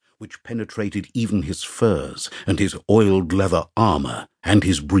which penetrated even his furs and his oiled leather armour and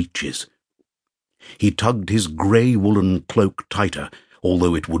his breeches. He tugged his grey woolen cloak tighter,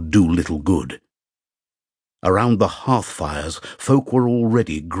 although it would do little good. Around the hearth-fires, folk were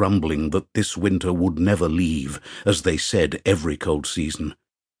already grumbling that this winter would never leave, as they said every cold season.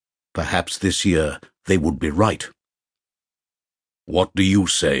 Perhaps this year they would be right. "What do you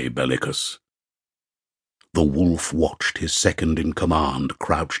say, Bellicus?" The wolf watched his second-in-command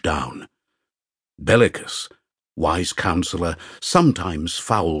crouch down. Bellicus, wise counsellor, sometimes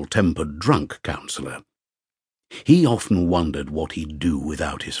foul-tempered drunk counsellor. He often wondered what he'd do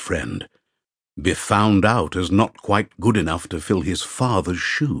without his friend. Be found out as not quite good enough to fill his father's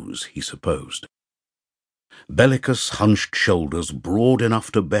shoes, he supposed. Bellicus hunched shoulders broad enough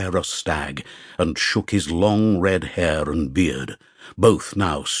to bear a stag, and shook his long red hair and beard, both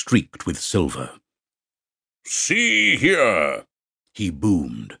now streaked with silver. "See here," he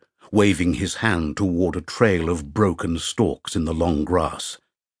boomed, waving his hand toward a trail of broken stalks in the long grass.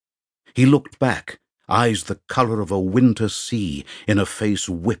 He looked back, eyes the colour of a winter sea in a face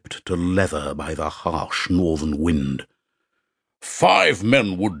whipped to leather by the harsh northern wind. "5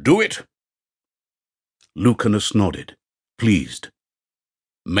 men would do it." Lucanus nodded, pleased.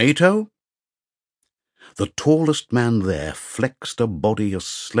 "Mato?" The tallest man there flexed a body as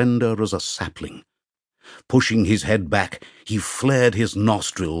slender as a sapling. Pushing his head back, he flared his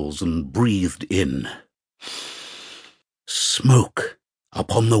nostrils and breathed in. Smoke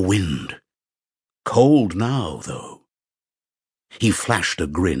upon the wind. Cold now, though. He flashed a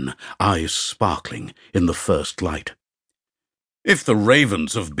grin, eyes sparkling in the first light. "If the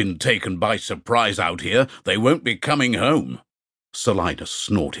ravens have been taken by surprise out here, they won't be coming home," Silenus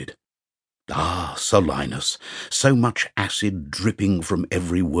snorted. Ah, Silenus, so much acid dripping from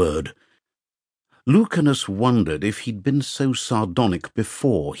every word. Lucanus wondered if he'd been so sardonic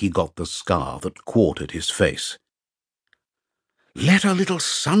before he got the scar that quartered his face. "Let a little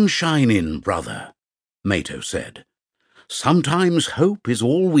sunshine in, brother," Mato said. "Sometimes hope is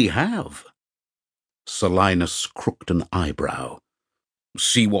all we have." Silenus crooked an eyebrow.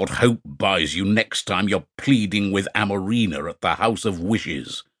 "See what hope buys you next time you're pleading with Amorina at the House of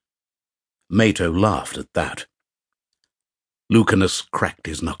Wishes." Mato laughed at that. Lucanus cracked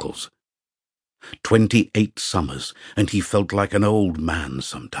his knuckles. 28 summers, and he felt like an old man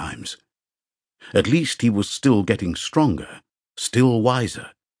sometimes. At least he was still getting stronger, still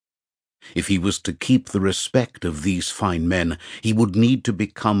wiser. If he was to keep the respect of these fine men, he would need to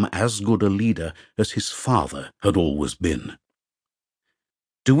become as good a leader as his father had always been.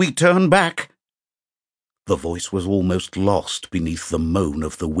 "Do we turn back?" The voice was almost lost beneath the moan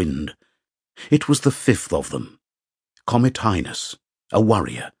of the wind. It was the 5th of them, Comitinus, a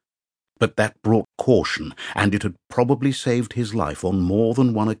warrior. But that brought caution, and it had probably saved his life on more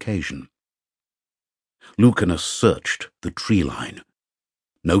than one occasion. Lucanus searched the tree line.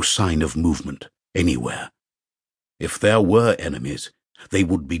 No sign of movement anywhere. If there were enemies, they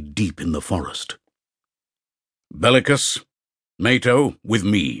would be deep in the forest. "Bellicus, Mato, with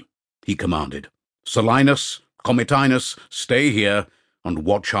me," he commanded. "Silenus, Comitinus, stay here and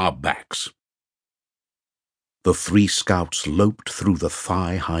watch our backs." The 3 scouts loped through the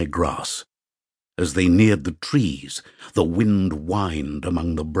thigh-high grass. As they neared the trees, the wind whined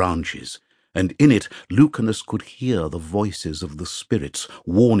among the branches, and in it Lucanus could hear the voices of the spirits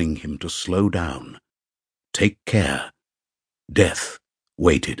warning him to slow down. Take care. Death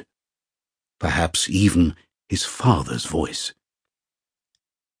waited. Perhaps even his father's voice.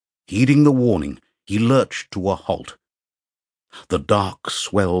 Heeding the warning, he lurched to a halt. The dark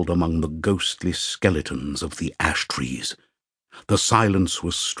swelled among the ghostly skeletons of the ash trees. The silence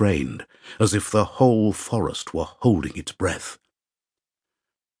was strained, as if the whole forest were holding its breath.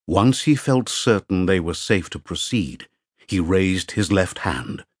 Once he felt certain they were safe to proceed, he raised his left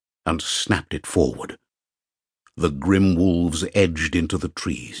hand and snapped it forward. The grim wolves edged into the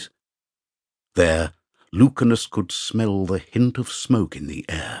trees. There, Lucanus could smell the hint of smoke in the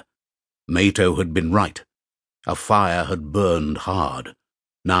air. Mato had been right. A fire had burned hard,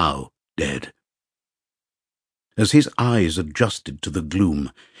 now dead. As his eyes adjusted to the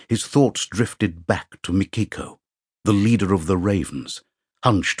gloom, his thoughts drifted back to Mikiko, the leader of the ravens,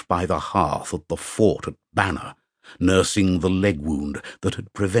 hunched by the hearth at the fort at Banner, nursing the leg wound that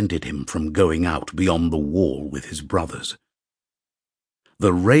had prevented him from going out beyond the wall with his brothers.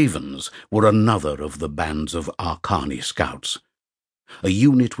 The ravens were another of the bands of Arcani scouts. A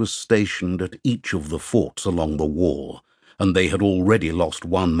unit was stationed at each of the forts along the wall, and they had already lost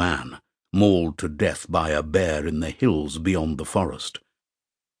 1 man, mauled to death by a bear in the hills beyond the forest.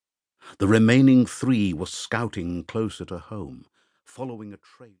 The remaining 3 were scouting closer to home, following a trail.